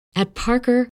At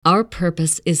Parker, our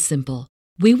purpose is simple.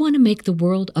 We want to make the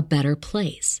world a better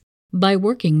place by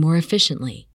working more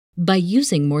efficiently, by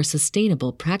using more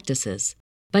sustainable practices,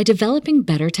 by developing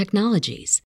better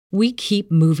technologies. We keep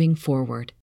moving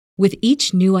forward. With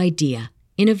each new idea,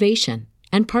 innovation,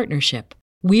 and partnership,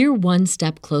 we're one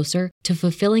step closer to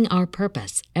fulfilling our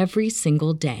purpose every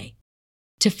single day.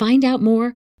 To find out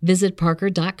more, visit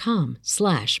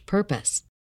parker.com/purpose.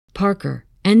 Parker,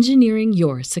 engineering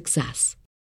your success.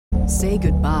 Say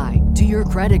goodbye to your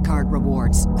credit card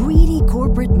rewards. Greedy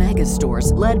corporate mega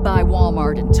stores, led by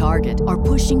Walmart and Target, are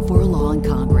pushing for a law in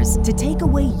Congress to take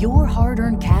away your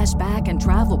hard-earned cash back and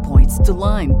travel points to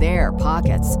line their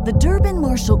pockets. The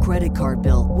Durbin-Marshall credit card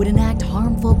bill would enact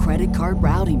harmful credit card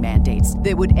routing mandates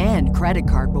that would end credit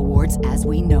card rewards as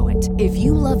we know it. If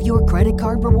you love your credit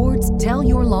card rewards, tell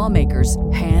your lawmakers,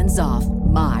 hands off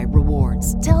my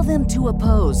rewards. Tell them to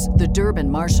oppose the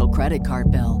Durbin-Marshall credit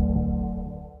card bill.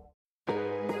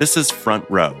 This is Front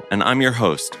Row, and I'm your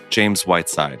host, James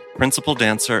Whiteside, principal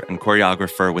dancer and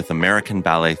choreographer with American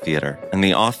Ballet Theatre and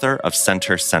the author of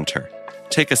Center Center.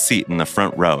 Take a seat in the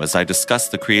front row as I discuss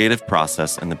the creative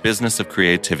process and the business of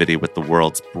creativity with the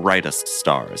world's brightest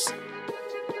stars.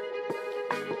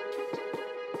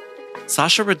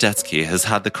 Sascha Radetsky has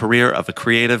had the career of a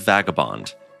creative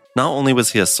vagabond. Not only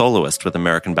was he a soloist with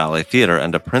American Ballet Theatre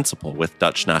and a principal with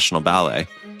Dutch National Ballet,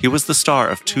 he was the star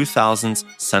of 2000's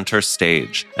Center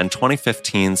Stage and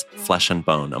 2015's Flesh and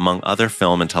Bone, among other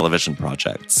film and television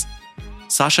projects.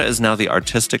 Sascha is now the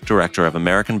artistic director of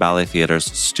American Ballet Theatre's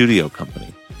studio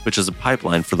company, which is a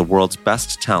pipeline for the world's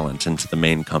best talent into the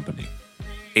main company.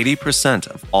 80%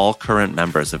 of all current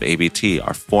members of ABT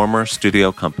are former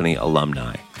studio company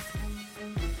alumni.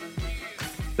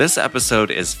 This episode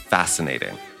is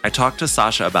fascinating. I talked to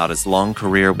Sascha about his long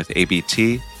career with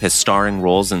ABT, his starring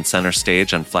roles in Center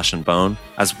Stage and Flesh and Bone,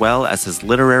 as well as his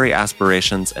literary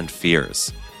aspirations and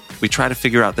fears. We try to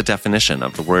figure out the definition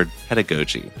of the word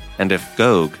pedagogy, and if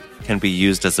gogue can be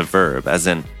used as a verb, as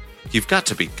in, you've got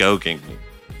to be goguing me.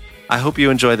 I hope you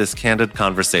enjoy this candid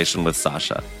conversation with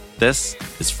Sascha. This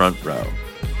is Front Row.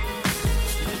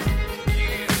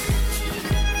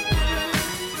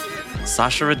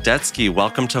 Sascha Radetsky,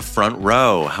 welcome to Front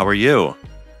Row. How are you?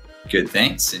 Good,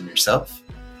 thanks. And yourself?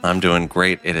 I'm doing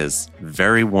great. It is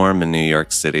very warm in New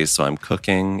York City, so I'm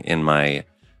cooking in my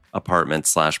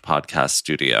apartment/podcast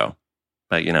studio.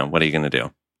 But, what are you going to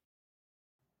do?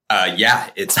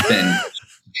 It's been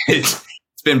it's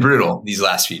been brutal these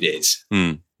last few days.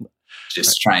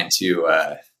 Just trying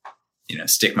to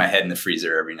stick my head in the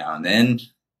freezer every now and then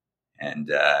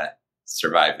and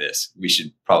survive this. We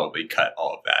should probably cut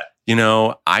all of that.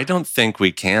 I don't think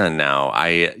we can now.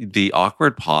 The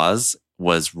awkward pause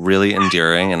was really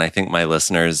endearing, and I think my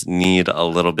listeners need a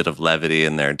little bit of levity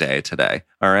in their day today.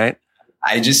 All right?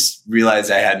 I just realized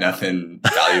I had nothing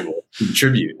valuable to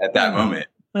contribute at that moment.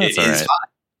 It is hot.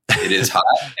 It is hot,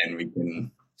 and we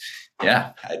can,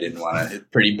 I didn't want to, it's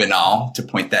pretty banal to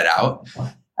point that out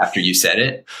after you said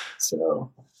it.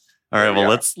 So. All right, well,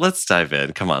 let's dive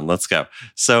in. Come on, let's go.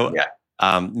 So,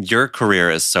 your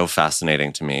career is so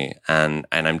fascinating to me, and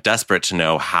I'm desperate to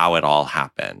know how it all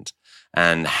happened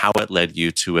and how it led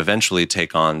you to eventually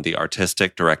take on the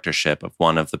artistic directorship of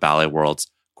one of the ballet world's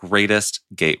greatest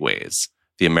gateways,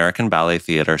 the American Ballet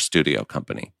Theatre Studio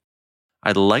Company.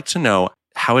 I'd like to know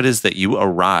how it is that you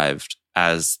arrived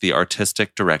as the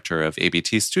artistic director of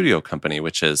ABT Studio Company,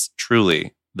 which is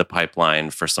truly the pipeline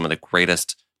for some of the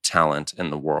greatest talent in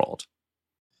the world.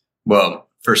 Well,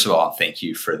 first of all, thank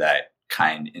you for that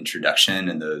kind introduction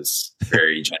and those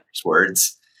very generous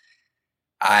words.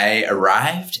 I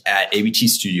arrived at ABT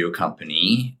Studio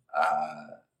Company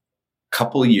a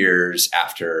couple years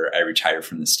after I retired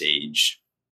from the stage.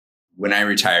 When I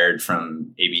retired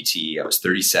from ABT, I was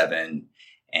 37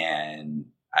 and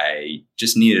I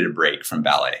just needed a break from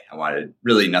ballet. I wanted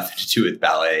really nothing to do with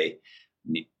ballet.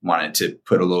 Wanted to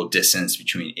put a little distance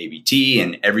between ABT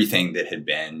and everything that had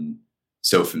been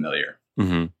so familiar.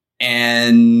 Mm-hmm.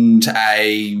 And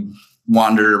I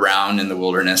wandered around in the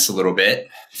wilderness a little bit,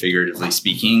 figuratively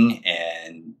speaking,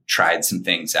 and tried some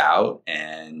things out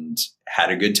and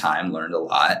had a good time, learned a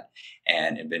lot,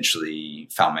 and eventually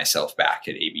found myself back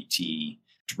at ABT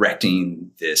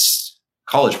directing this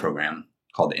college program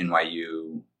called the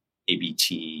NYU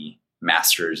ABT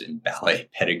Masters in Ballet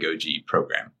Pedagogy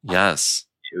program. Yes.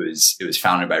 It was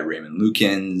founded by Raymond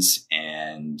Lukens,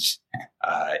 and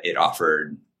it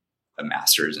offered a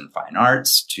master's in fine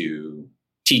arts to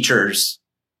teachers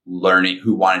learning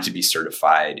who wanted to be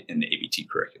certified in the ABT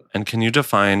curriculum. And can you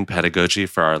define pedagogy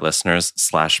for our listeners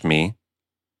 / me?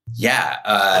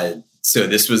 Yeah. So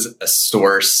this was a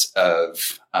source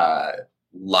of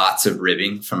lots of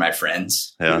ribbing from my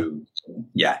friends Yeah. who,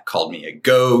 called me a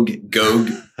gogue.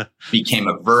 Gogue became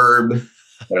a verb.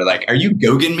 They're like, "Are you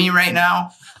goguing me right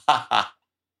now?"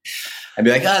 I'd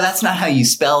be like, "Oh, that's not how you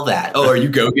spell that." "Oh, are you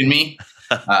goguing me?"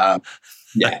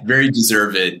 Very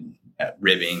deserved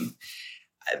ribbing.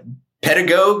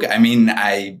 Pedagogue, I mean,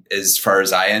 as far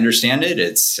as I understand it,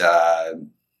 it's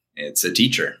a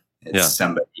teacher. It's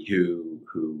somebody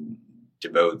who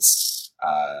devotes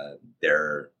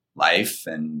their life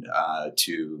and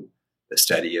to the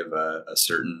study of a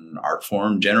certain art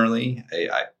form. Generally,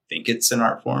 I think it's an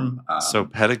art form. So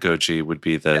pedagogy would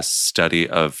be the study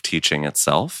of teaching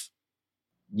itself?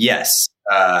 Yes.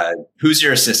 Who's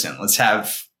your assistant? Let's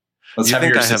have I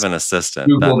have an assistant.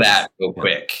 Google that real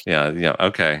quick. Yeah.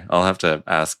 Okay. I'll have to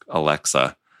ask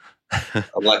Alexa.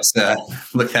 Alexa,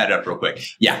 look that up real quick.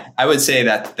 Yeah, I would say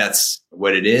that's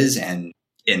what it is. And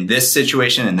in this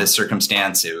situation, in this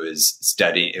circumstance, it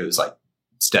was like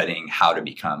studying how to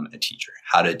become a teacher,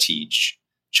 how to teach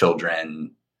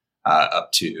children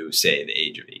up to, say, the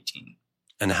age of 18.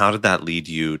 And how did that lead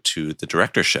you to the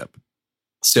directorship?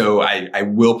 So I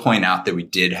will point out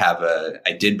that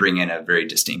I did bring in a very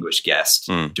distinguished guest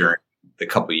during the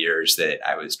couple of years that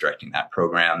I was directing that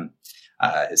program.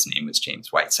 His name was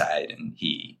James Whiteside, and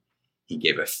he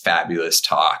gave a fabulous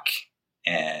talk,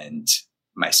 and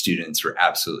my students were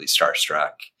absolutely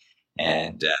starstruck.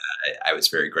 And I was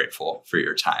very grateful for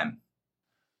your time.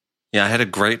 Yeah, I had a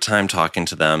great time talking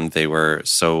to them. They were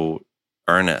so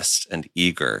earnest and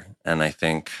eager. And I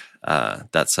think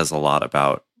that says a lot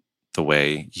about the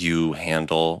way you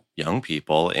handle young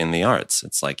people in the arts.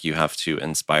 It's like you have to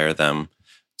inspire them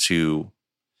to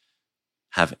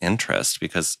have interest,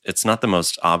 because it's not the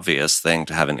most obvious thing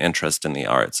to have an interest in the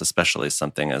arts, especially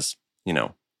something as,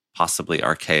 possibly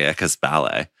archaic as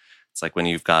ballet. It's like when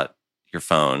you've got your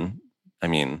phone, I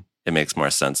mean, it makes more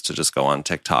sense to just go on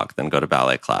TikTok than go to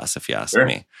ballet class, if you ask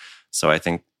me. So I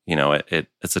think,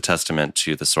 it's a testament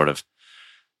to the sort of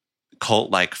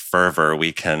cult-like fervor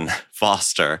we can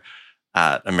foster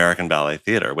at American Ballet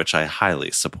Theater, which I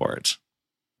highly support.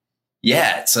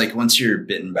 Yeah, it's like once you're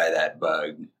bitten by that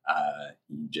bug,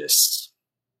 you just,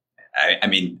 I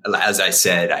mean, as I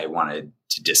said, I wanted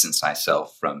to distance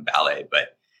myself from ballet,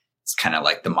 but it's kind of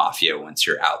like the mafia. Once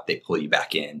you're out, they pull you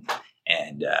back in.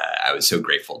 And I was so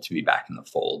grateful to be back in the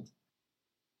fold.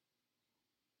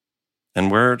 And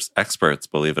we're experts,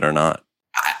 believe it or not.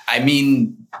 I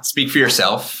mean, speak for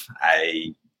yourself.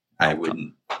 I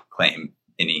wouldn't claim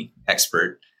any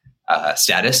expert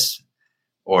status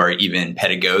or even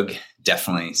pedagogue.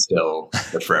 Definitely still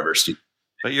the forever student.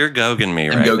 But you're goguing me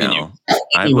right now.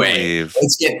 Anyway,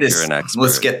 let's get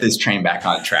this train back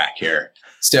on track here.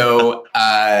 So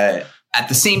at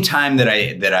the same time that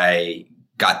I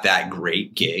got that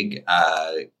great gig,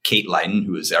 Kate Leiden,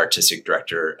 who was the artistic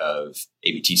director of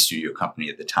ABT Studio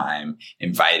Company at the time,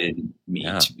 invited me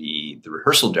to be the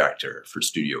rehearsal director for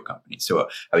Studio Company. So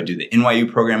I would do the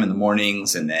NYU program in the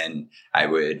mornings, and then I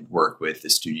would work with the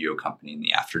Studio Company in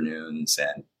the afternoons,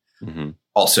 and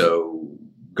also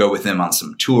go with them on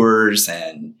some tours.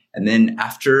 And then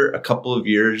after a couple of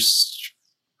years,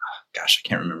 I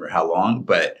can't remember how long,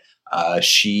 but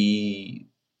she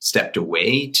stepped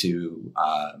away to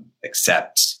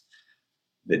accept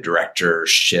the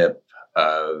directorship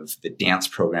of the dance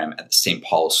program at the St.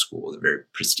 Paul's School, the very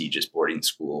prestigious boarding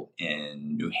school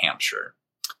in New Hampshire.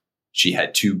 She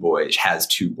has two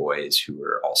boys who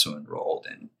were also enrolled,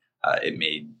 and it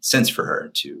made sense for her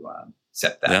to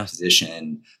accept that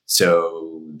position.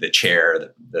 So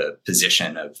the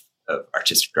position of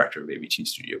artistic director of ABT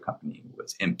Studio Company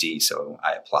was empty. So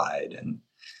I applied, and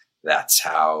that's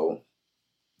how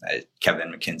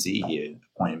Kevin McKenzie, he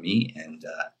appointed me, and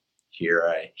here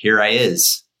I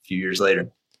is a few years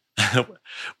later.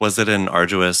 Was it an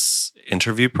arduous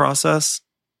interview process?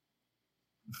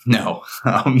 No.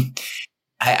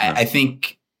 I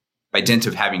think by dint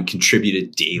of having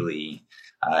contributed daily,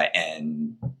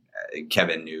 and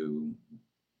Kevin knew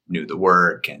the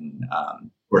work, and of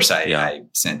course I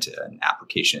sent an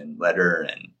application letter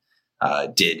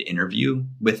and did interview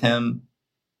with him.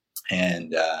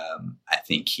 And I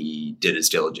think he did his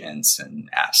diligence and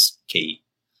asked Kate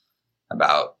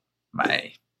about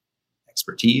my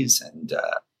expertise, and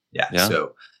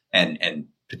so and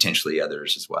potentially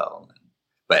others as well.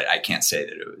 But I can't say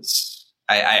that it was.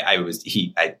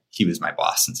 He was my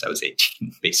boss since I was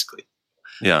 18, basically.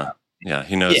 Yeah.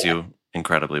 He knows you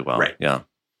incredibly well. Right. Yeah.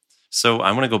 So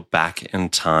I want to go back in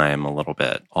time a little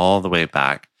bit, all the way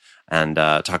back, and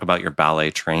talk about your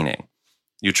ballet training.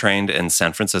 You trained in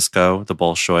San Francisco, the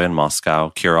Bolshoi in Moscow,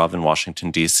 Kirov in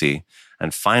Washington, D.C.,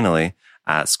 and finally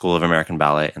at School of American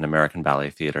Ballet and American Ballet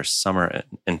Theater summer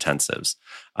intensives.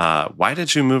 Why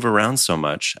did you move around so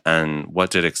much, and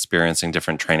what did experiencing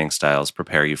different training styles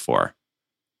prepare you for?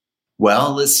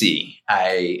 Well, let's see.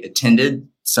 I attended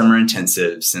summer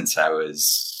intensive since I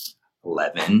was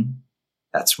 11.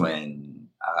 That's when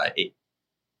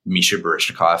Misha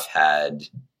Baryshnikov had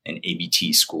an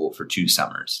ABT school for 2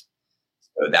 summers.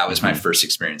 So that was my first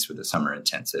experience with a summer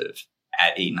intensive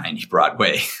at 890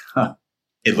 Broadway.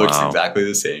 It looks exactly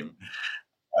the same.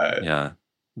 Yeah.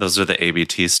 Those are the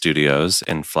ABT studios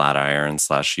in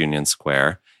Flatiron/Union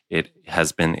Square. It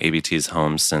has been ABT's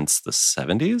home since the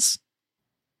 70s?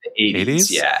 The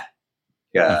 80s? Yeah.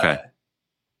 Okay.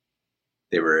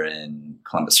 They were in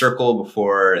Columbus Circle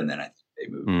before, and then I think they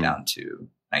moved down to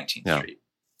 19th Street.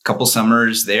 A couple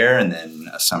summers there, and then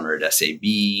a summer at SAB,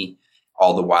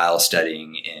 all the while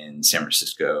studying in San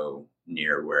Francisco,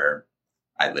 near where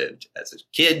I lived as a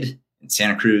kid in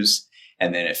Santa Cruz.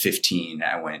 And then at 15,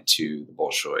 I went to the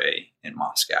Bolshoi in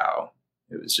Moscow.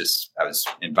 It was just, I was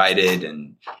invited,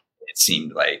 and it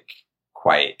seemed like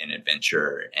quite an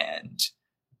adventure. And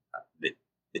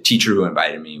the teacher who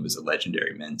invited me was a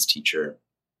legendary men's teacher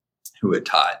who had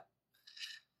taught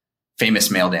famous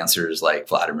male dancers like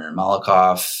Vladimir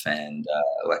Malakov and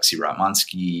Alexei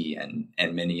Ratmansky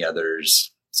and many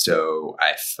others. So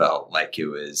I felt like it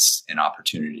was an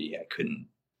opportunity I couldn't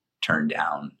turn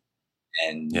down.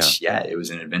 And it was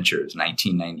an adventure. It was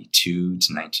 1992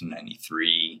 to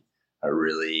 1993, a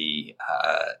really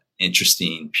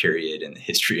interesting period in the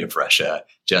history of Russia,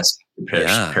 just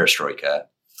perestroika.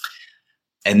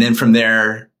 And then from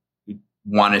there, we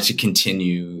wanted to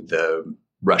continue the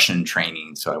Russian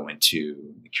training. So I went to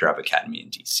the Kirov Academy in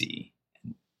DC.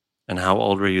 And how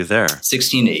old were you there?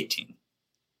 16 to 18.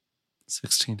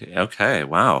 16 to, okay,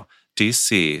 wow.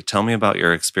 DC, tell me about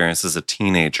your experience as a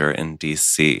teenager in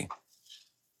DC.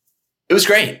 It was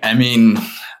great. I mean,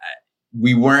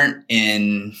 we weren't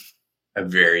in a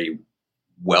very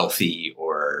wealthy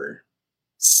or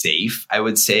safe, I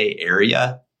would say,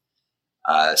 area.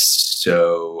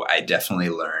 So I definitely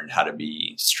learned how to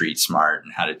be street smart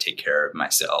and how to take care of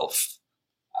myself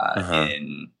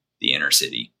in the inner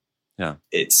city. Yeah.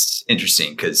 It's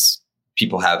interesting because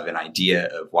people have an idea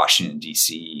of Washington,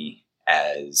 D.C.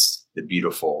 as the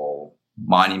beautiful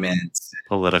monuments.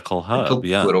 Political hub,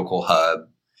 Political hub,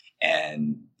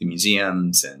 and the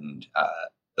museums and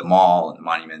the mall and the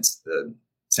monuments, the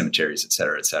cemeteries, et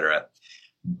cetera, et cetera.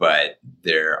 But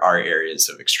there are areas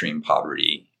of extreme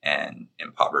poverty and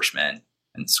impoverishment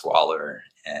and squalor.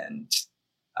 And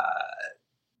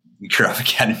the Kirov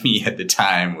Academy at the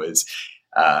time was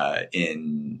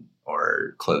in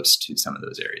or close to some of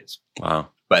those areas. Wow.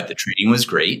 But the training was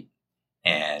great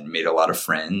and made a lot of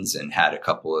friends and had a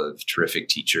couple of terrific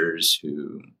teachers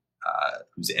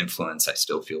whose influence I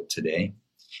still feel today.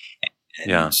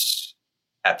 And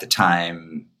at the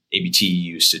time, ABT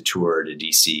used to tour to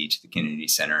DC to the Kennedy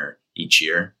Center each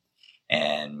year.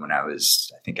 And when I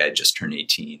think I had just turned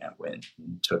 18, I went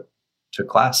and took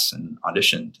class and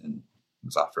auditioned and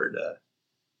was offered a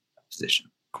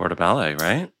position. Corps de Ballet,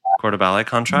 right? Corps de Ballet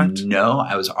contract? No,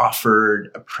 I was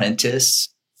offered apprentice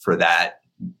for that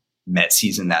Met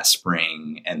season that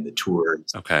spring and the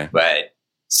tours. Okay. But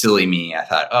silly me, I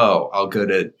thought, I'll go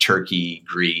to Turkey,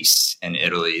 Greece, and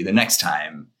Italy the next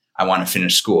time. I want to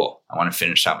finish school. I want to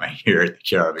finish out my year at the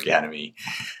Kirov Academy.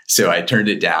 So I turned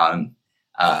it down,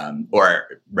 or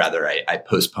rather I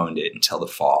postponed it until the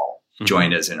fall,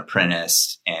 joined as an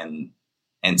apprentice and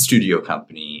studio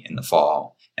company in the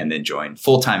fall, and then joined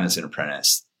full-time as an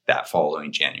apprentice that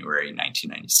following January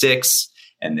 1996,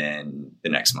 and then the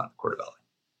next month, Corps de Ballet.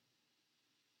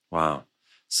 Wow.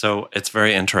 So it's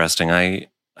very interesting. I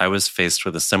was faced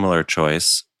with a similar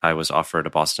choice. I was offered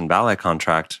a Boston Ballet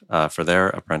contract for their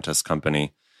apprentice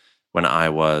company when I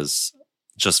was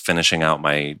just finishing out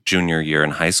my junior year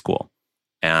in high school.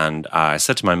 And I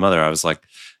said to my mother, I was like,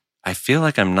 I feel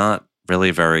like I'm not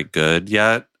really very good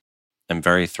yet. I'm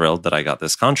very thrilled that I got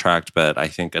this contract, but I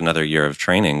think another year of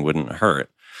training wouldn't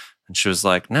hurt. And she was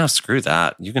like, no, screw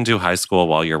that. You can do high school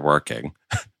while you're working.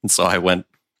 And so I went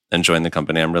and joined the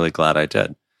company. I'm really glad I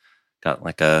did. Got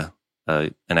like an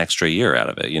extra year out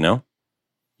of it, you know?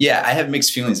 Yeah, I have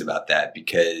mixed feelings about that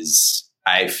because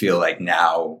I feel like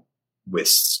now with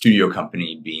studio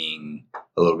company being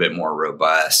a little bit more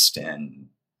robust and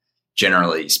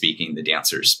generally speaking, the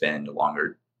dancers spend a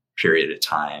longer period of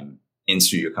time in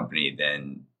studio company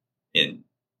than in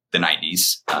the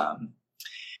 90s.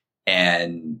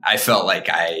 And I felt like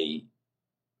I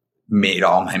made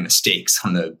all my mistakes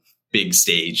on the big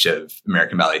stage of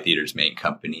American Ballet Theater's main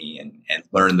company and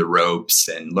learned the ropes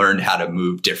and learned how to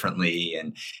move differently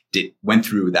and went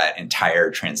through that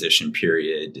entire transition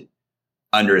period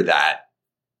under that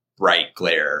bright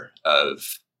glare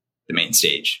of the main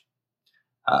stage.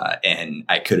 And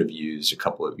I could have used a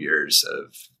couple of years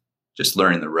of just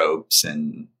learning the ropes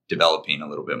and developing a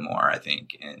little bit more, I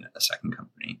think, in a second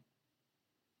company.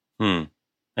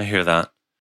 I hear that.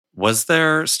 Was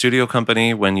there studio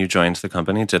company when you joined the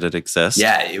company? Did it exist?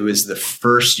 Yeah, it was the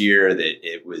first year that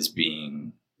it was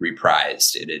being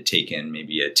reprised. It had taken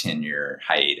maybe a 10-year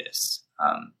hiatus.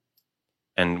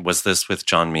 And was this with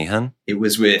John Meehan? It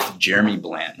was with Jeremy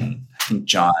Blanton. I think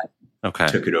John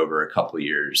took it over a couple of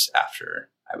years after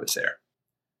I was there.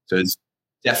 So it's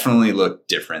definitely looked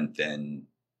different than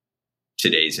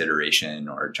today's iteration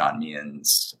or John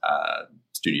Meehan's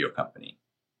studio company.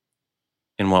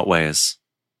 In what ways?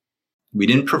 We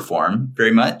didn't perform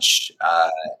very much,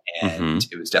 and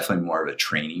it was definitely more of a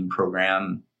training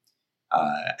program.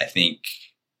 I think,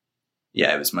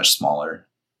 it was much smaller,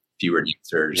 fewer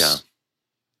dancers. Yeah.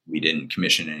 We didn't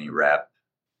commission any rep.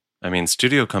 I mean,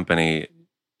 studio company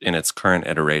in its current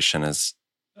iteration is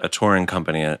a touring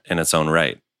company in its own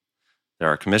right. There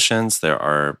are commissions, there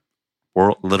are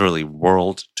literally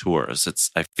world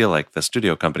tours. I feel like the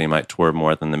studio company might tour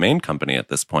more than the main company at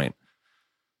this point.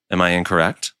 Am I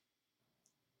incorrect?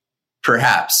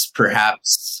 Perhaps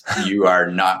you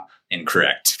are not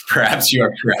incorrect. Perhaps you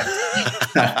are correct.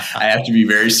 I have to be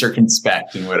very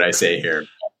circumspect in what I say here.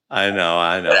 I know.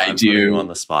 I'm I do. Putting you on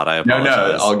the spot. I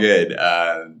apologize. No, all good.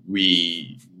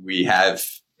 We have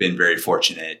been very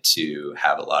fortunate to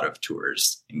have a lot of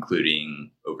tours,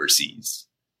 including overseas.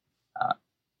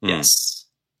 Yes.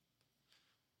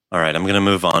 All right, I'm going to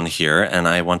move on here, and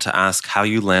I want to ask how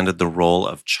you landed the role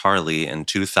of Charlie in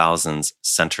 2000's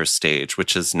Center Stage,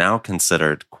 which is now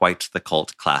considered quite the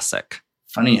cult classic.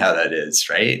 Funny how that is,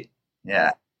 right?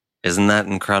 Yeah. Isn't that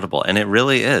incredible? And it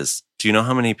really is. Do you know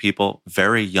how many people,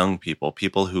 very young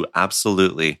people who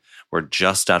absolutely were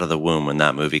just out of the womb when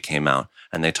that movie came out,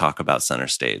 and they talk about Center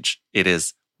Stage? It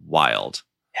is wild.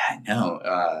 Yeah, I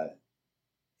know.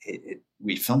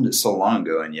 We filmed it so long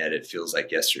ago, and yet it feels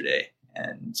like yesterday.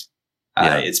 And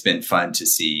it's been fun to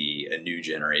see a new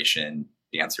generation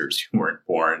dancers who weren't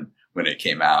born when it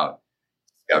came out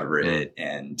discover it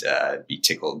and be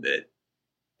tickled that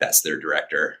that's their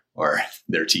director or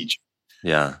their teacher.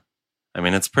 Yeah. I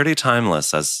mean, it's pretty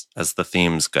timeless as the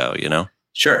themes go, you know?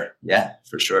 Sure. Yeah,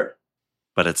 for sure.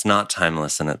 But it's not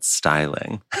timeless in its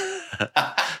styling.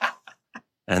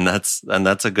 And that's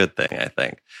a good thing, I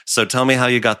think. So tell me how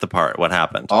you got the part. What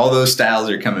happened? All those styles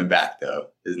are coming back, though.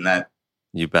 Isn't that?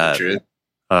 You bet. True?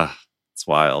 It's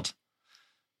wild.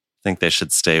 I think they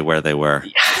should stay where they were.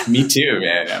 Yeah, me too,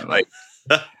 man. I'm like,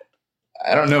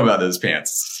 I don't know about those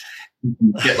pants.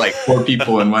 You get like 4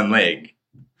 people in one leg.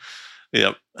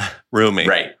 Yep. Roomy.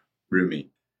 Right. Roomy.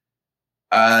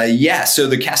 So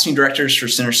the casting directors for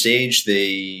Center Stage,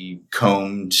 they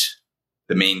combed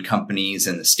the main companies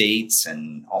in the States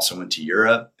and also went to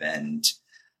Europe and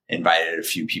invited a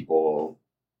few people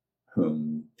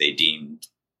whom they deemed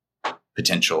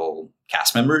potential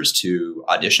cast members to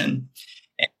audition.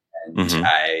 And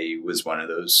I was one of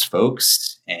those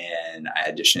folks, and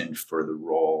I auditioned for the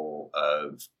role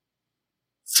of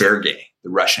Sergey, the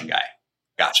Russian guy.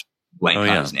 Gotcha. Blank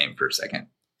on his name for a second.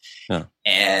 Yeah.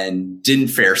 And didn't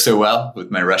fare so well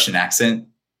with my Russian accent.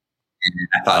 And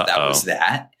I thought that was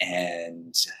that.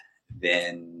 And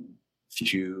then a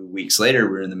few weeks later,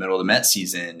 we were in the middle of the Met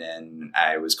season, and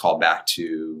I was called back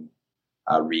to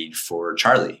read for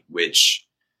Charlie, which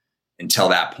until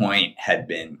that point had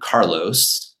been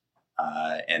Carlos,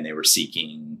 and they were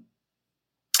seeking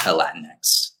a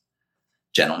Latinx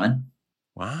gentleman.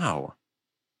 Wow.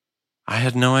 I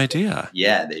had no idea.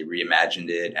 Yeah, they reimagined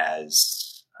it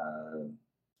as,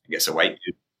 I guess, a white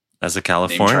dude. As a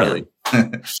Californian.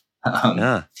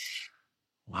 Yeah.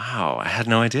 Wow, I had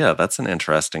no idea. That's an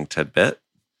interesting tidbit.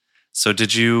 So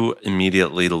did you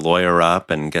immediately lawyer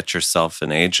up and get yourself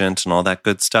an agent and all that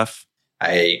good stuff?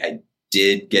 I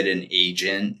did get an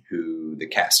agent who the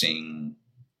casting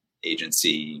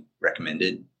agency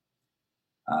recommended.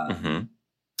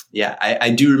 Yeah,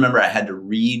 I do remember I had to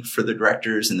read for the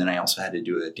directors, and then I also had to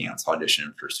do a dance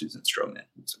audition for Susan Stroman,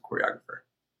 who's a choreographer.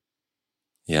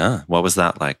 Yeah, what was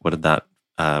that like? What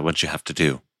did you have to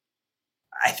do?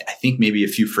 I think maybe a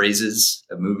few phrases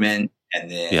of movement, and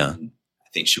then I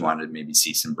think she wanted to maybe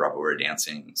see some bravura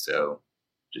dancing, so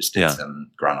just did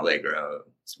some Grand Allegro,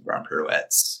 some Grand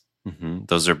Pirouettes.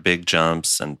 Those are big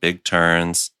jumps and big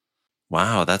turns.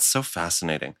 Wow, that's so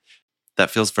fascinating.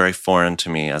 That feels very foreign to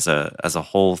me as a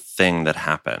whole thing that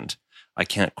happened. I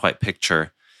can't quite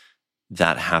picture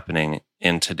that happening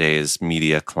in today's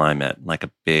media climate, like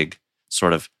a big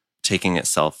sort of taking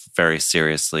itself very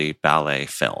seriously ballet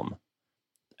film.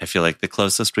 I feel like the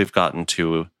closest we've gotten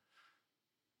to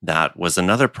that was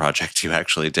another project you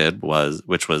actually did,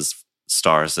 which was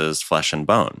Stars' Flesh and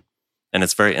Bone. And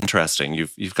it's very interesting.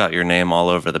 You've got your name all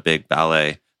over the big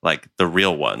ballet, like the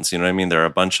real ones. You know what I mean? There are a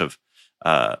bunch of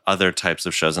other types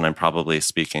of shows, and I'm probably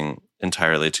speaking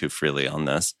entirely too freely on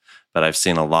this, but I've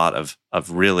seen a lot of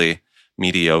really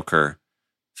mediocre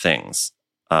things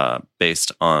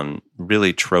based on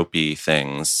really tropey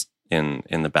things in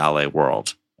the ballet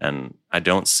world. And I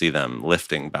don't see them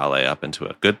lifting ballet up into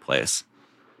a good place.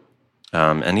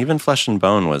 And even Flesh and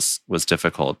Bone was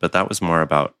difficult, but that was more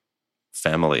about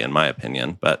family, in my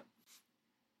opinion. But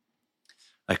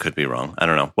I could be wrong. I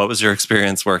don't know. What was your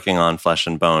experience working on Flesh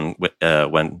and Bone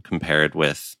when compared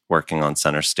with working on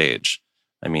Center Stage?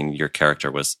 I mean, your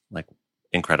character was like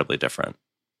incredibly different.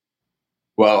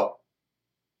 Well,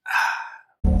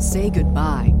 Say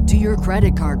goodbye to your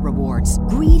credit card rewards.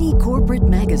 Greedy corporate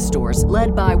mega stores,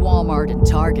 led by Walmart and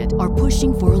Target, are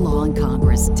pushing for a law in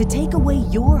Congress to take away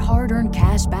your hard-earned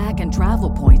cash back and travel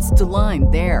points to line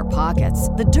their pockets.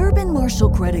 The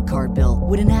Durbin-Marshall credit card bill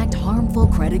would enact harmful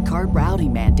credit card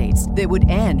routing mandates that would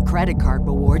end credit card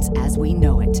rewards as we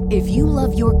know it. If you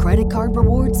love your credit card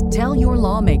rewards, tell your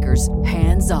lawmakers,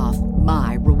 hands off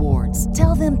my rewards.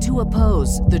 Tell them to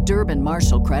oppose the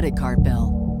Durbin-Marshall credit card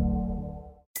bill.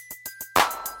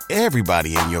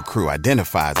 Everybody in your crew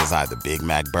identifies as either Big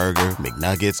Mac Burger,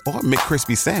 McNuggets, or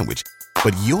McCrispy Sandwich.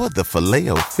 But you're the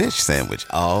Filet-O-Fish Sandwich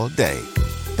all day.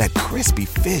 That crispy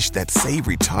fish, that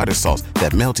savory tartar sauce,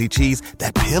 that melty cheese,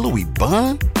 that pillowy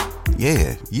bun.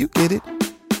 Yeah, you get it.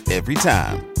 Every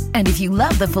time. And if you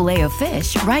love the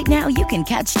Filet-O-Fish, right now you can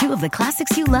catch two of the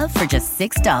classics you love for just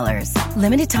 $6.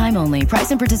 Limited time only.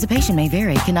 Price and participation may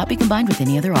vary. Cannot be combined with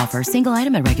any other offer. Single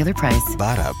item at regular price.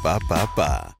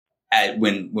 Ba-da-ba-ba-ba.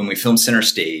 When we filmed Center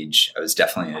Stage, I was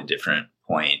definitely at a different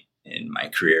point in my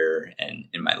career and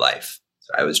in my life.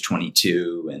 So I was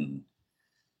 22 and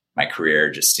my career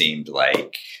just seemed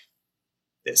like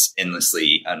this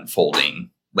endlessly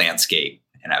unfolding landscape.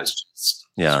 And I was just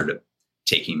sort of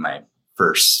taking my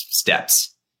first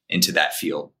steps into that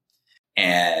field.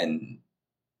 And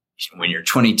when you're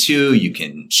 22, you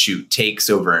can shoot takes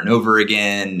over and over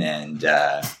again. And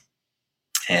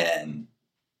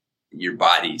your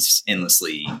body's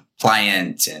endlessly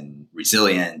pliant and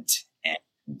resilient,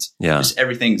 and just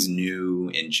everything's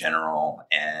new in general.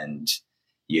 And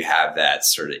you have that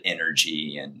sort of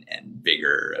energy and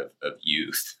vigor of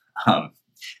youth.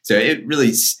 So it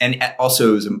really, and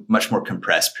also it was a much more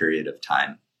compressed period of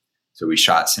time. So we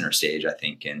shot Center Stage, I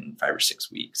think, in 5 or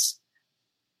 6 weeks,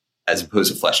 as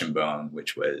opposed to Flesh and Bone,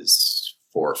 which was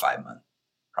 4 or 5 month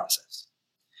process.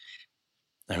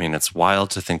 I mean, it's wild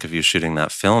to think of you shooting that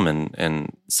film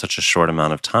in such a short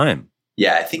amount of time.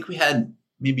 Yeah, I think we had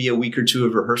maybe a week or two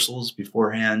of rehearsals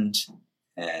beforehand.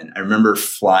 And I remember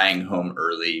flying home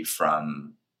early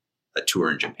from a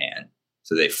tour in Japan.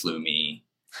 So they flew me,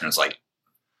 and it was like,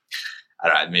 I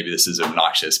don't know, maybe this is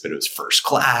obnoxious, but it was first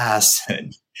class.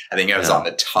 And I think I was on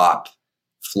the top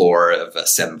floor of a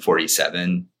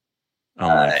 747. Oh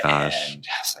my gosh. And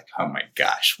I was like, oh my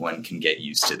gosh, one can get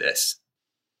used to this.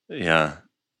 Yeah.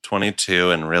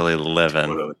 22 and really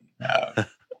living.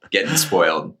 Getting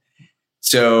spoiled.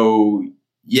 So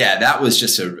yeah, that was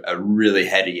just a really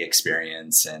heady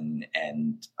experience. And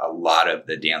a lot of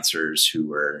the dancers who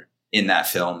were in that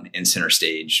film in Center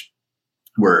Stage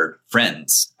were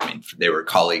friends. I mean, they were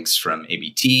colleagues from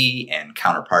ABT and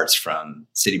counterparts from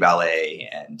City Ballet.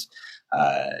 And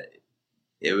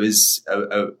it was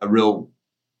a real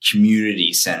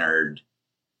community-centered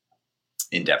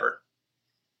endeavor.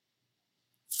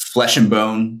 Flesh and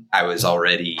Bone, I was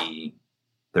already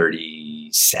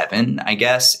 37, I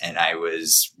guess, and I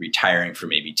was retiring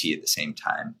from ABT at the same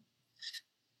time.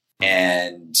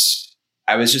 And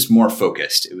I was just more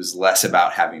focused. It was less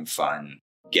about having fun,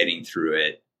 getting through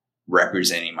it,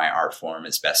 representing my art form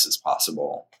as best as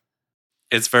possible.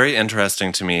 It's very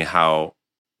interesting to me how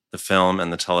the film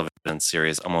and the television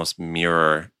series almost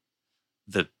mirror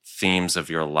the themes of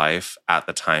your life at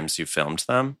the times you filmed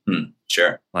them.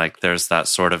 Sure. Like there's that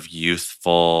sort of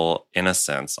youthful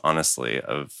innocence, honestly,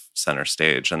 of Center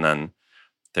Stage. And then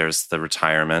there's the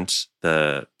retirement,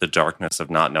 the darkness of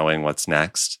not knowing what's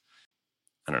next.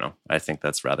 I don't know. I think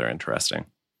that's rather interesting.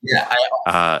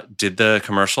 Yeah. Did the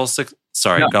commercials...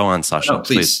 Sorry, go on, Sascha. No,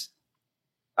 please.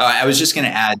 I was just going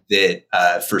to add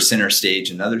that for Center Stage,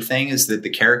 another thing is that the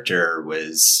character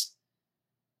was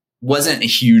wasn't a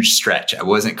huge stretch. I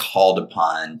wasn't called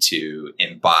upon to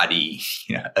embody,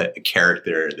 a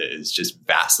character that is just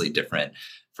vastly different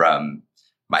from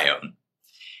my own.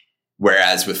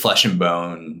 Whereas with Flesh and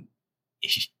Bone,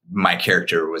 my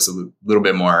character was a little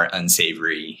bit more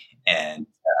unsavory and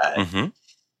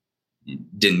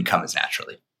didn't come as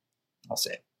naturally, I'll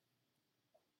say.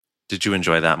 Did you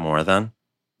enjoy that more then?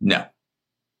 No.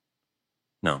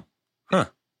 Huh.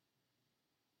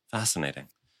 Fascinating.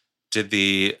 Did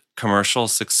the commercial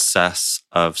success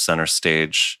of Center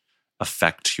Stage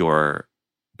affect your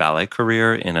ballet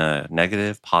career in a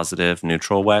negative, positive,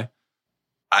 neutral way?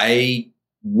 I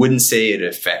wouldn't say it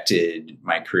affected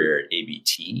my career at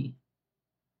ABT,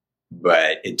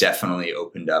 but it definitely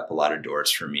opened up a lot of doors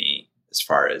for me as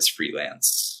far as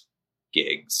freelance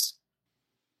gigs.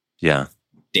 Yeah.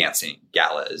 Dancing,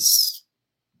 galas,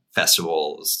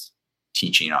 festivals,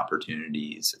 teaching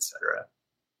opportunities, etc.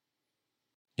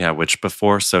 Yeah, which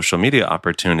before social media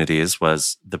opportunities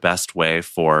was the best way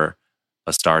for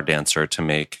a star dancer to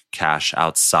make cash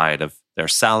outside of their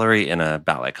salary in a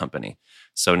ballet company.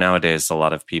 So nowadays, a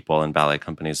lot of people in ballet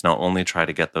companies not only try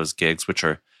to get those gigs, which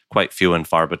are quite few and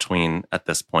far between at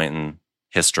this point in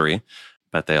history,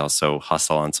 but they also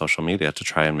hustle on social media to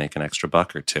try and make an extra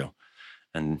buck or two.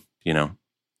 And,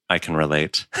 I can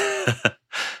relate.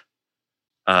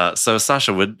 So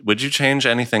Sascha, would you change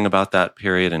anything about that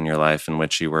period in your life in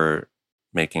which you were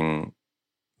making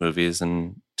movies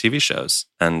and TV shows?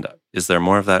 And is there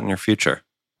more of that in your future?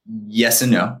 Yes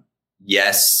and no.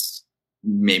 Yes,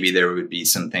 maybe there would be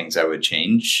some things I would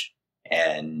change.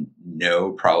 And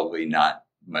no, probably not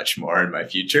much more in my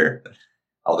future.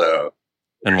 Although...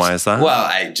 And why is that? Well,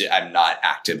 I'm not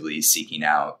actively seeking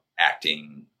out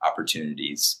acting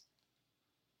opportunities.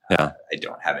 Yeah. I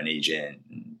don't have an agent.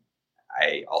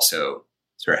 I also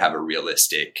sort of have a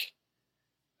realistic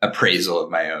appraisal of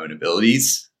my own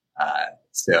abilities.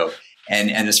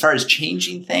 And as far as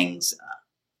changing things,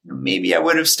 maybe I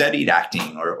would have studied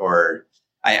acting or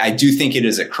I do think it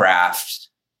is a craft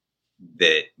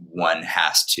that one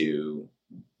has to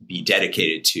be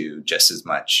dedicated to just as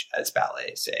much as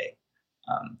ballet, say.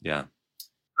 Yeah.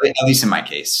 At least in my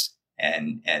case.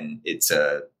 And it's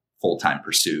a full-time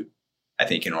pursuit. I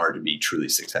think in order to be truly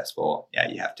successful,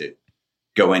 you have to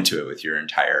go into it with your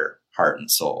entire heart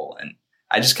and soul. And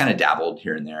I just kind of dabbled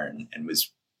here and there and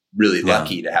was really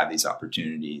lucky to have these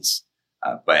opportunities.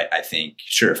 But I think,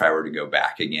 sure, if I were to go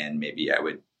back again, maybe I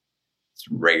would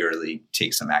regularly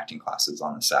take some acting classes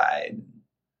on the side.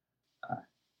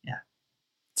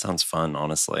 Sounds fun,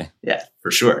 honestly. Yeah, for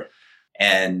sure.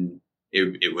 And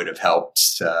it would have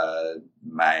helped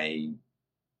my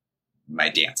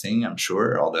dancing, I'm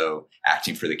sure, although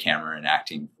acting for the camera and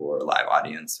acting for a live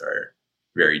audience are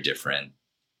very different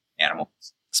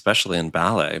animals. Especially in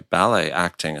ballet. Ballet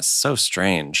acting is so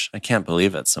strange. I can't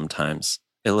believe it sometimes.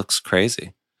 It looks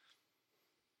crazy.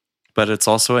 But it's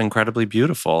also incredibly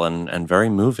beautiful and very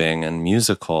moving and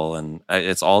musical. And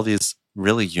it's all these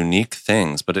really unique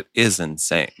things, but it is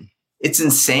insane. It's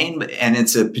insane, and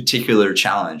it's a particular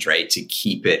challenge, right? To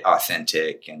keep it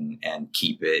authentic and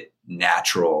keep it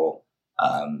natural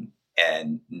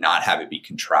and not have it be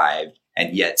contrived,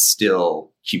 and yet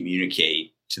still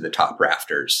communicate to the top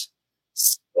rafters.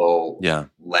 So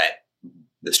let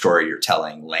the story you're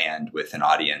telling land with an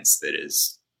audience that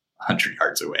is 100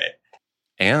 yards away.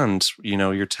 And,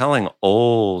 you're telling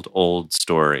old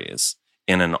stories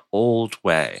in an old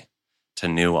way to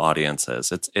new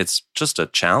audiences. It's just a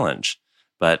challenge.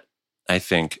 But I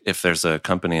think if there's a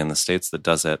company in the States that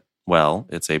does it well,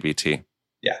 it's ABT.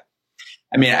 Yeah.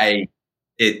 I mean,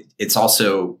 it's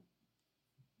also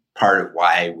part of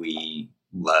why we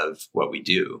love what we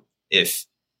do. If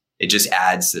it just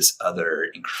adds this other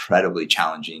incredibly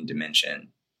challenging dimension.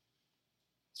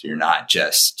 So you're not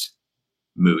just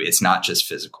it's not just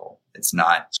physical. It's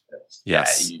not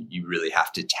just, you really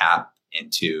have to tap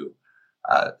into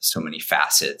so many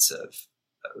facets of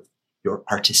your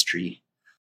artistry.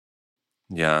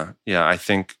 Yeah. I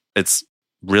think it's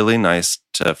really nice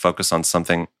to focus on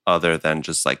something other than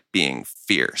just like being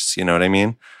fierce. You know what I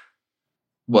mean?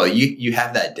 Well, you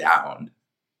have that down.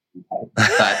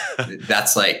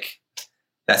 That's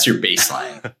your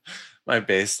baseline. My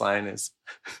baseline is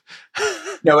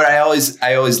no, but I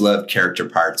always love character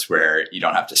parts where you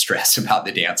don't have to stress about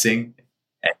the dancing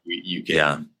and you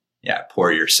can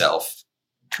pour yourself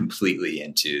completely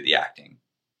into the acting.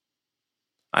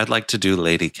 I'd like to do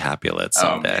Lady Capulet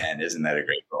someday. Oh man, isn't that a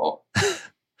great role?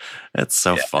 It's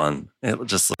so fun. It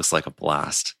just looks like a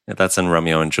blast. That's in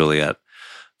Romeo and Juliet.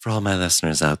 For all my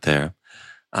listeners out there.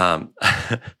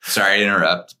 Sorry to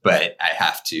interrupt, but I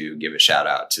have to give a shout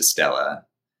out to Stella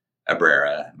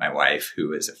Abrera, my wife,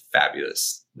 who is a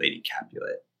fabulous Lady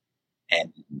Capulet.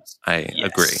 And I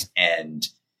agree. And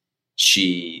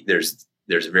there's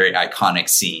a very iconic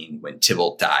scene when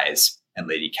Tybalt dies and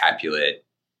Lady Capulet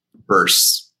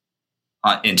bursts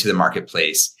into the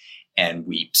marketplace and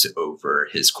weeps over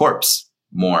his corpse,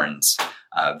 mourns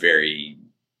very,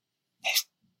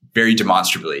 very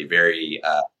demonstrably, very,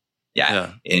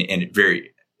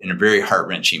 in a very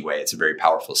heart-wrenching way. It's a very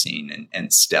powerful scene.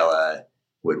 And Stella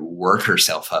would work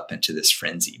herself up into this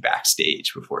frenzy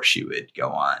backstage before she would go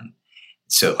on.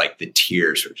 So like the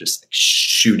tears were just like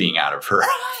shooting out of her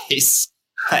eyes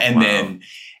and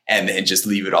then just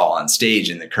leave it all on stage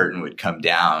and the curtain would come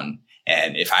down.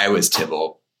 And if I was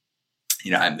Tybalt,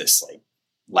 I'm this like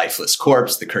lifeless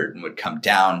corpse, the curtain would come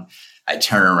down. I'd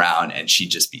turn around and she'd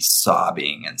just be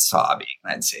sobbing and sobbing.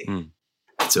 And I'd say,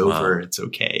 it's over. Wow. It's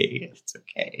okay. It's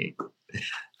okay.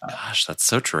 Gosh, that's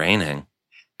so draining.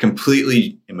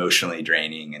 Completely emotionally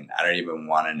draining. And I don't even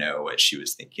want to know what she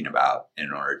was thinking about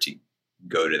in order to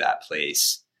go to that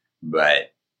place.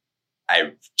 But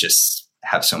I just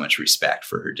have so much respect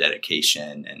for her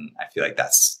dedication. And I feel like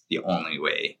that's the only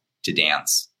way to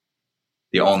dance,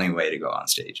 the only way to go on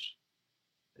stage.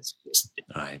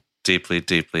 I deeply,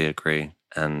 deeply agree.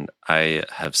 And I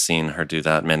have seen her do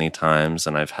that many times.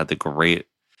 And I've had the great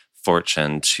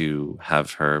fortune to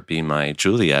have her be my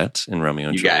Juliet in Romeo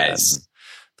and Juliet. Guys.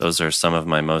 Those are some of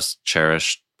my most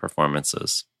cherished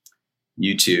performances.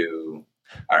 You two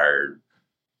are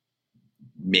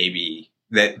maybe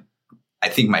that I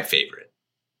think my favorite.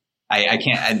 I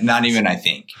can't, not even I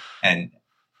think. And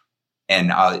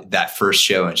that first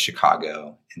show in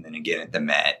Chicago and then again at the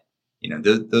Met,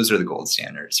 those are the gold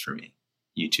standards for me.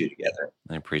 You two together.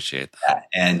 I appreciate that.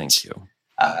 And thank you.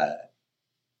 I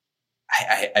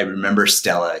remember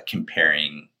Stella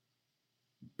comparing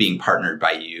being partnered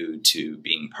by you to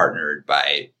being partnered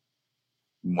by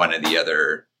one of the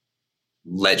other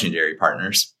legendary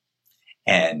partners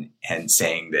and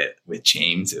saying that with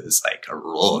James, it was like a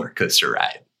roller coaster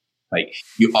ride. Like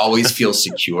you always feel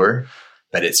secure,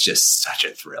 but it's just such a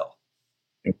thrill.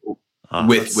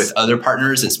 With other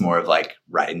partners, it's more of like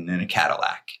riding in a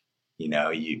Cadillac. You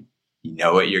know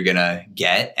what you're gonna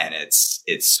get, and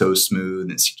it's so smooth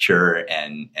and secure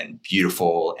and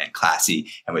beautiful and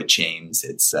classy. And with James,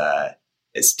 it's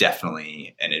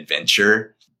definitely an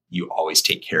adventure. You always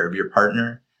take care of your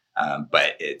partner,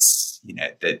 but it's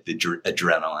the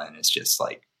adrenaline is just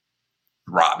like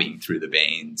throbbing through the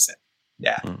veins.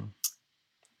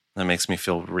 That makes me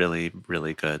feel really,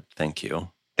 really good. Thank you.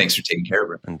 Thanks for taking care of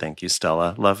her. And thank you,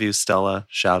 Stella. Love you, Stella.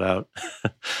 Shout out.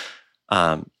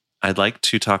 I'd like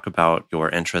to talk about your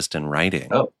interest in writing.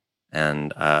 Oh.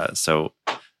 And so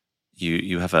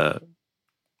you have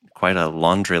quite a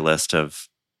laundry list of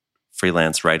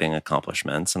freelance writing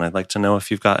accomplishments. And I'd like to know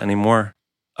if you've got any more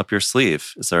up your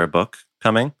sleeve. Is there a book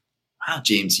coming? Wow,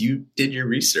 James, you did your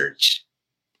research.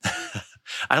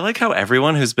 I like how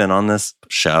everyone who's been on this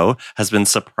show has been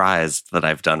surprised that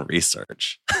I've done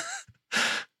research.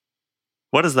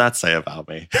 What does that say about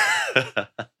me?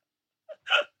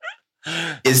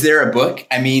 Is there a book?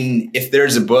 I mean, if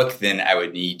there's a book, then I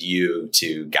would need you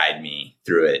to guide me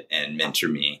through it and mentor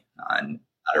me on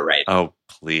how to write. Oh,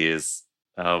 please.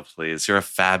 Oh, please. You're a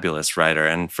fabulous writer.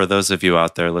 And for those of you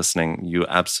out there listening, you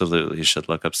absolutely should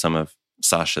look up some of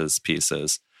Sascha's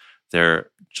pieces. They're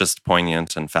just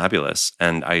poignant and fabulous.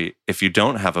 And if you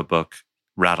don't have a book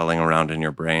rattling around in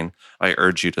your brain, I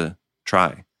urge you to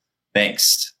try.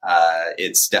 Thanks.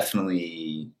 It's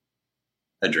definitely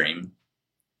a dream.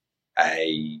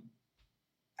 I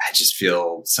just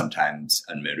feel sometimes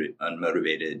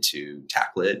unmotivated to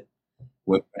tackle it.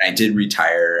 When I did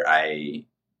retire, I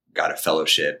got a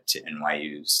fellowship to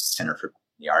NYU's Center for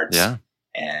the Arts. Yeah.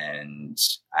 And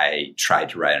I tried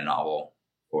to write a novel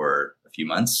for a few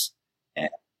months and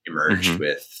emerged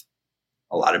with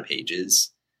a lot of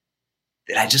pages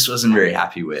that I just wasn't very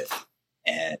happy with.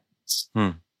 And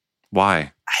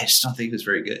why? I just don't think it was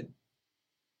very good.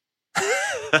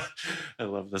 I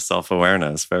love the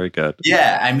self-awareness. Very good.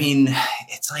 Yeah. I mean,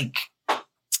 it's like,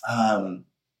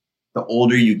 the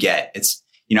older you get, it's,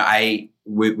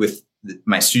 with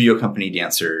my studio company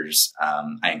dancers,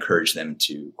 I encourage them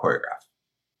to choreograph.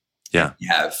 Yeah.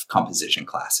 You have composition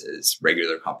classes,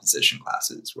 regular composition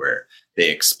classes where they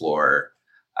explore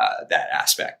that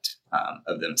aspect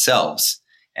of themselves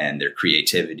and their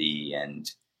creativity.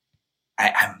 And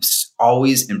I'm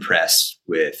always impressed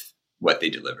with what they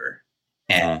deliver.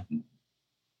 And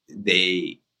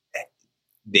they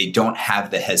don't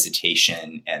have the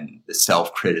hesitation and the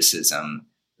self-criticism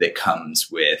that comes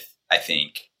with, I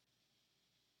think,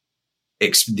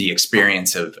 the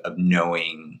experience of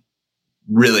knowing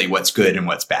really what's good and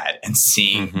what's bad, and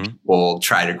seeing people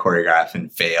try to choreograph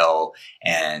and fail.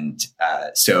 And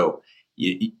so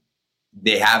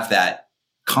they have that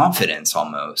confidence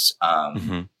almost.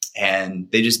 And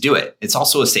they just do it. It's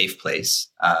also a safe place.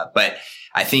 But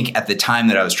I think at the time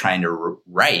that I was trying to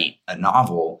write a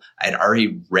novel, I'd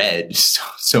already read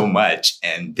so much,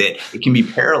 and that it can be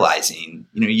paralyzing.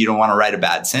 You don't want to write a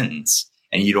bad sentence,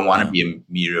 and you don't want to be a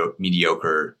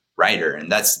mediocre writer. And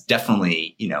that's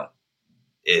definitely,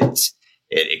 it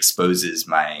exposes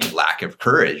my lack of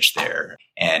courage there.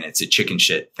 And it's a chicken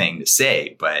shit thing to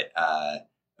say, but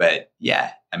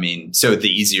yeah, I mean, so the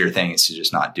easier thing is to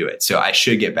just not do it. So I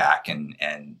should get back and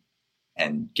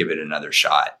give it another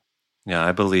shot. Yeah,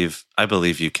 I believe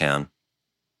you can.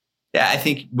 Yeah, I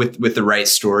think with the right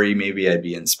story, maybe I'd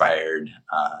be inspired.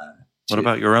 What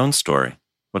about your own story?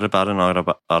 What about an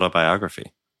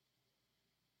autobiography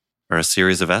or a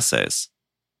series of essays?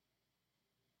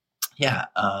 Yeah,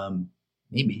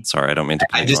 maybe. Sorry, I don't mean to.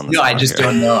 I just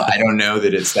don't know. I don't know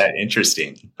that it's that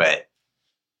interesting, but.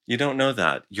 You don't know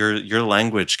that. Your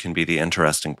language can be the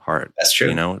interesting part. That's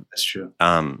true. That's true.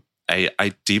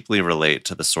 I deeply relate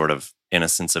to the sort of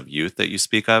innocence of youth that you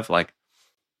speak of. Like,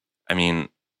 I mean,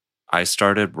 I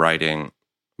started writing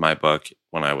my book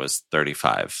when I was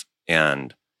 35,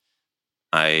 and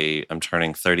I am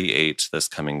turning 38 this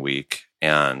coming week.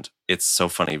 And it's so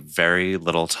funny. Very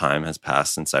little time has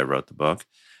passed since I wrote the book.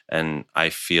 And I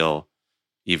feel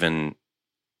even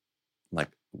like,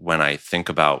 when I think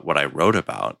about what I wrote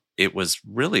about, it was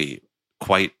really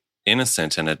quite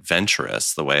innocent and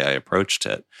adventurous the way I approached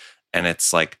it. And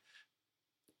it's like,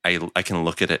 I can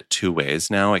look at it two ways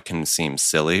now. It can seem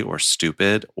silly or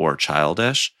stupid or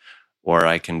childish, or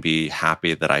I can be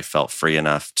happy that I felt free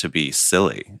enough to be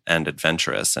silly and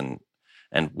adventurous and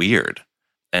weird.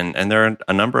 And there are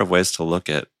a number of ways to look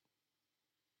at,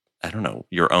 I don't know,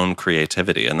 your own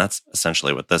creativity. And that's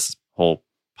essentially what this whole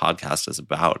podcast is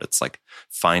about. It's like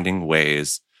finding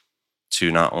ways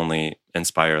to not only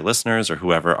inspire listeners or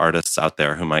whoever artists out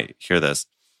there who might hear this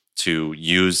to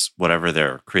use whatever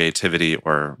their creativity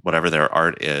or whatever their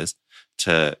art is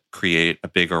to create a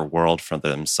bigger world for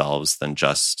themselves than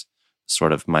just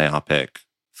sort of myopic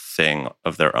thing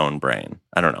of their own brain.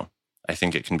 I don't know. I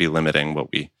think it can be limiting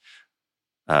what we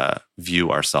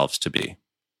view ourselves to be.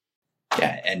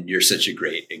 Yeah, and you're such a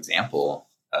great example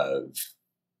of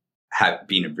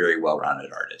being a very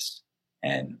well-rounded artist,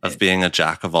 and being a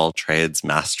jack of all trades,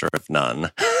 master of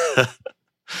none.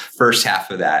 First half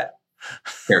of that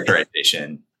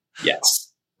characterization,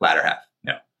 yes. Latter half,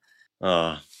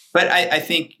 no. But I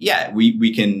think, yeah,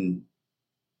 we can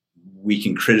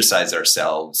criticize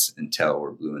ourselves until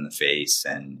we're blue in the face,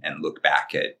 and look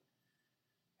back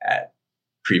at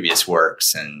previous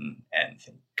works and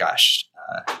think, gosh,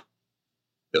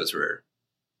 those were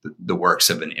the works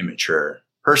of an immature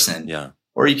person. Yeah.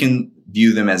 Or you can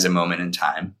view them as a moment in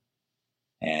time,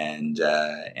 and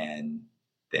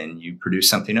then you produce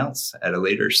something else at a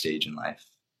later stage in life.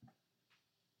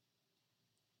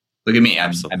 Look at me.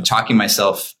 I'm talking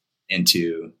myself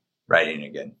into writing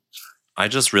again. I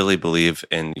just really believe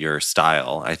in your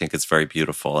style. I think it's very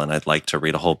beautiful, and I'd like to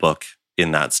read a whole book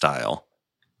in that style.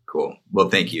 Cool. Well,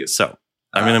 thank you. So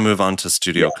I'm going to move on to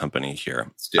Studio Company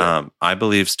here. I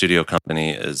believe Studio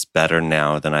Company is better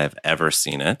now than I've ever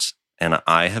seen it. And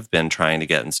I have been trying to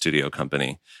get in Studio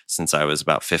Company since I was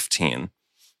about 15.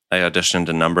 I auditioned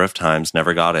a number of times,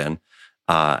 never got in.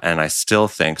 And I still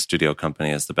think Studio Company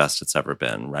is the best it's ever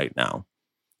been right now.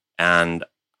 And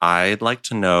I'd like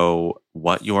to know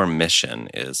what your mission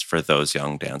is for those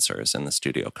young dancers in the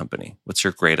Studio Company. What's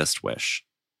your greatest wish?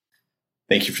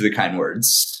 Thank you for the kind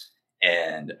words.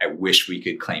 And I wish we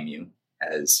could claim you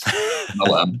as an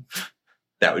alum.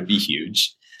 That would be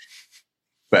huge.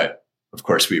 But of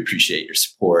course, we appreciate your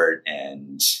support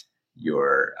and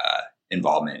your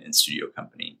involvement in Studio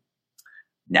Company.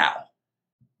 Now,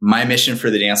 my mission for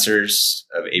the dancers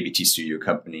of ABT Studio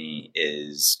Company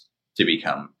is to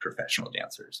become professional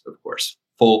dancers, of course,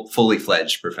 fully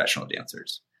fledged professional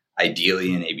dancers,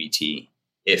 ideally in ABT.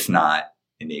 If not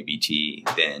in ABT,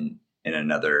 then in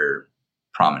another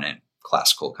prominent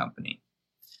classical company.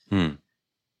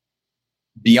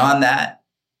 Beyond that,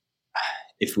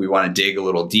 if we want to dig a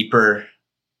little deeper,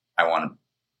 I want to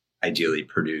ideally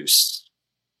produce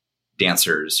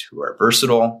dancers who are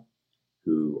versatile,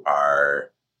 who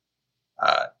are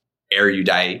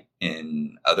erudite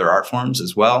in other art forms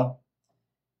as well,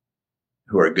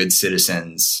 who are good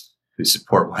citizens, who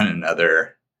support one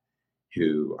another,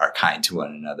 who are kind to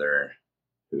one another,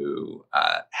 who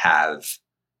have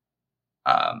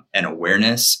an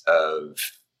awareness of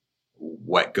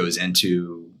what goes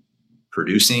into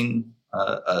producing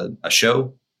a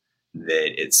show,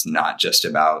 that it's not just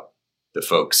about the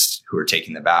folks who are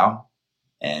taking the bow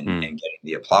and getting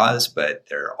the applause, but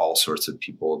there are all sorts of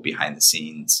people behind the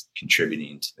scenes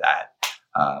contributing to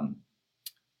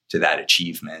that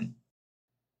achievement.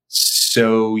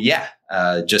 So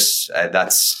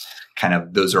that's kind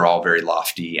of, those are all very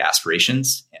lofty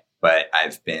aspirations, but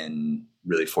I've been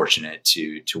really fortunate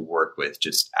to work with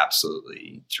just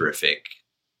absolutely terrific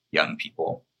young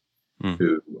people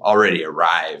who already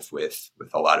arrive with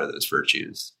a lot of those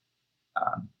virtues.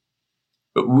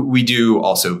 But we do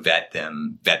also vet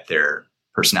their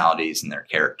personalities and their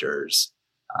characters,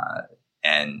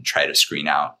 and try to screen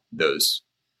out those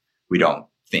we don't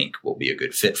think will be a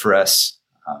good fit for us,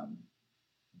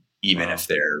 even if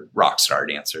they're rock star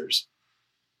dancers.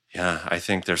 Yeah, I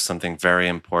think there's something very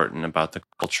important about the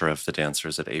culture of the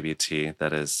dancers at ABT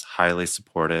that is highly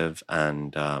supportive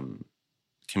and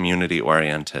community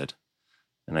oriented.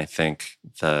 And I think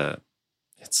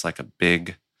it's like a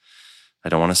big, I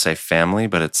don't want to say family,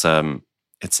 but it's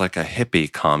like a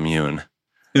hippie commune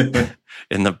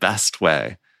in the best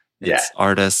way. It's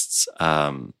artists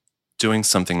doing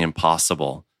something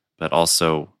impossible, but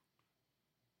also,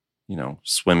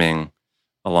 swimming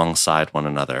alongside one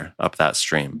another up that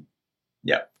stream.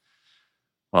 Yeah.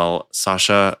 Well,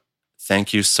 Sascha,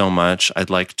 thank you so much. I'd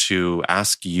like to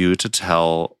ask you to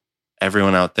tell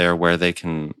everyone out there where they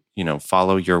can,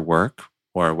 follow your work,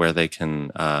 or where they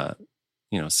can,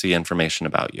 see information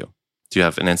about you. Do you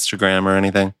have an Instagram or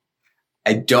anything?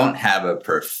 I don't have a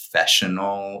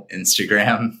professional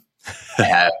Instagram.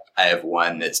 I have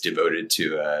one that's devoted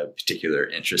to a particular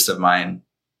interest of mine,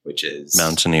 which is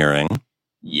mountaineering.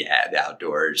 Yeah, the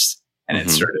outdoors. And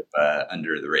it's sort of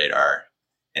under the radar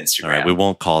Instagram. All right, we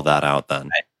won't call that out then.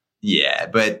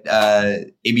 But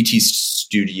ABT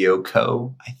Studio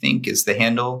Co., I think, is the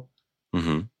handle.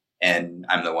 Mm-hmm. And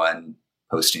I'm the one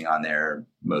posting on there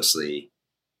mostly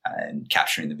and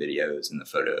capturing the videos and the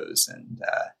photos. And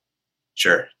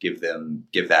give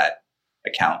that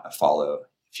account a follow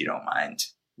if you don't mind.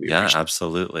 Yeah,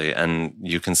 absolutely. And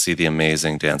you can see the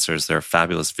amazing dancers. There are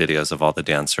fabulous videos of all the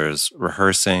dancers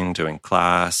rehearsing, doing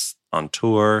class, on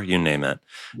tour, you name it.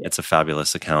 Yeah. It's a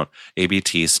fabulous account.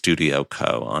 ABT Studio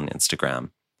Co. on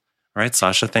Instagram. All right,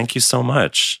 Sascha, thank you so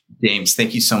much. James,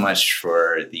 thank you so much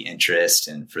for the interest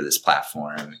and for this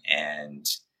platform. And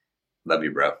love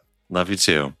you, bro. Love you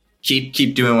too.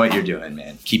 Keep doing what you're doing,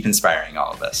 man. Keep inspiring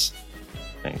all of us.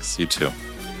 Thanks. You too.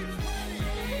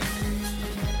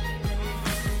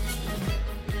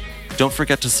 Don't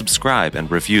forget to subscribe and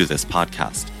review this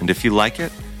podcast. And if you like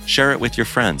it, share it with your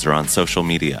friends or on social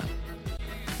media.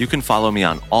 You can follow me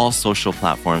on all social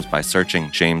platforms by searching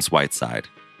James Whiteside.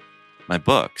 My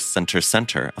book,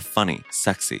 Center, a funny,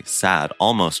 sexy, sad,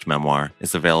 almost memoir,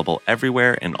 is available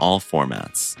everywhere in all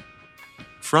formats.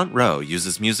 Front Row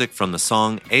uses music from the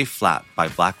song A-Flat by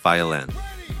Black Violin.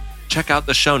 Check out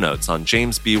the show notes on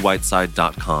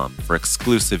jamesbwhiteside.com for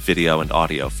exclusive video and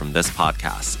audio from this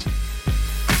podcast.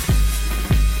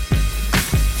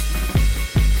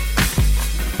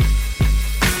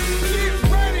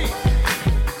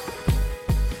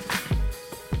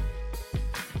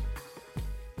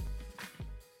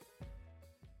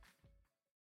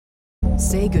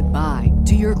 Say goodbye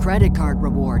to your credit card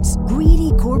rewards.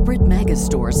 Greedy corporate mega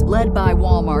stores, led by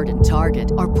Walmart and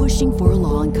Target, are pushing for a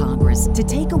law in Congress to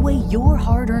take away your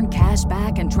hard-earned cash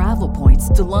back and travel points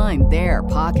to line their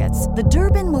pockets. The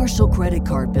Durbin-Marshall credit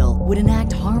card bill would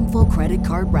enact harmful credit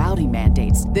card routing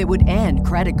mandates that would end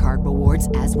credit card rewards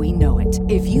as we know it.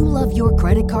 If you love your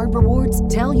credit card rewards,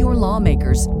 tell your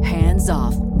lawmakers, hands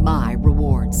off my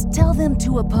rewards. Tell them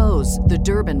to oppose the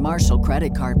Durbin-Marshall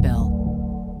credit card bill.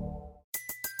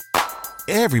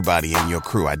 Everybody in your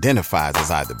crew identifies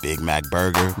as either Big Mac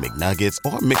Burger, McNuggets,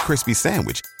 or McCrispy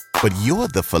Sandwich. But you're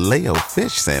the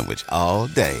Filet-O-Fish Sandwich all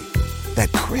day. That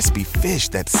crispy fish,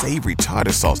 that savory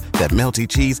tartar sauce, that melty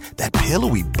cheese, that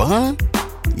pillowy bun.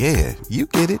 Yeah, you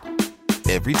get it.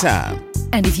 Every time.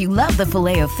 And if you love the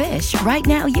Filet-O-Fish, right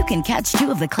now you can catch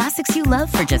two of the classics you love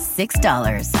for just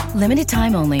 $6. Limited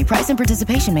time only. Price and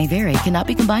participation may vary. Cannot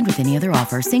be combined with any other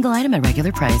offer. Single item at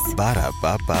regular price.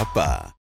 Ba-da-ba-ba-ba.